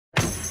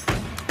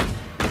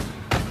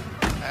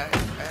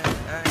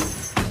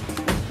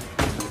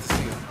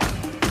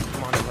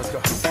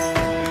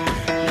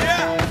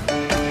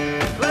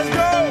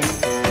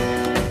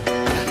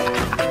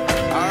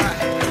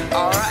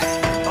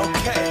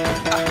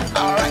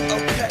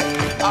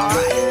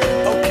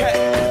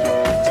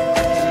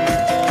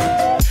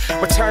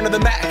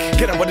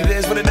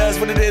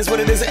is what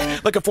it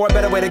isn't. Looking for a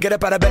better way to get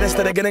up out of bed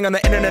instead of getting on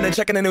the internet and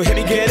checking a new hit.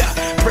 Me get up,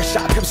 first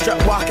shot, come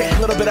strut walking. A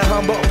little bit of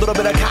humble, a little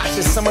bit of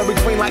cautious. Somewhere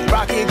between like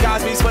Rocky and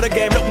Cosby's for the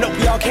game. Nope, nope,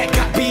 y'all can't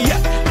copy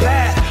yet.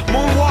 Glad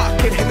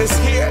moonwalking, and this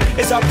here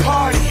is our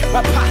party.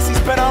 My posse's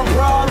been on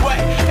Broadway,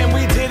 and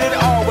we did it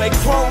all way.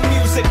 Chrome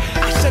music,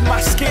 I shed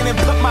my skin and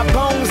put my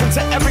bones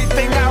into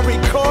everything I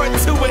record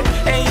to it.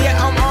 And yeah,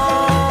 I'm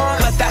on.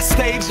 Let that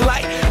stage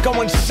light go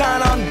and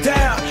shine on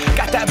down.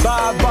 Got that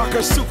Bob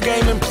Barker suit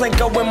game and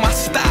Plinko in my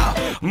style.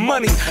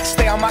 Money,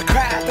 stay on my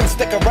craft and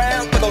stick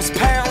around for those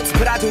pounds.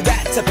 But I do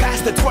that to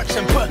pass the torch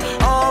and put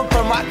on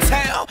for my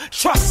town.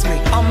 Trust me,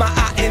 on my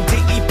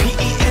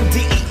INDEPENDENT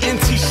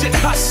shit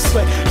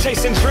hustling.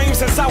 Chasing dreams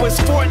since I was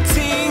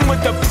 14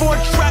 with the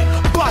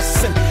 4-track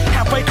bustin'.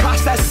 Halfway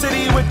across that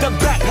city with the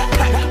back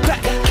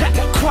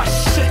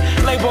question.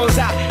 Labels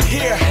out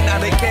here, now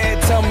they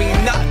can't tell me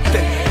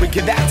nothing. We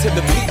give that to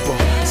the people,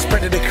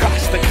 spread it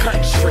across the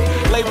country.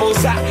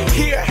 Labels out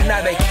here,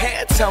 now they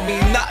can't tell me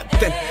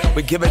nothing.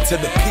 We give it to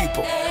the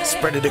people,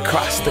 spread it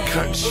across the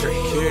country.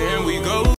 Here we go.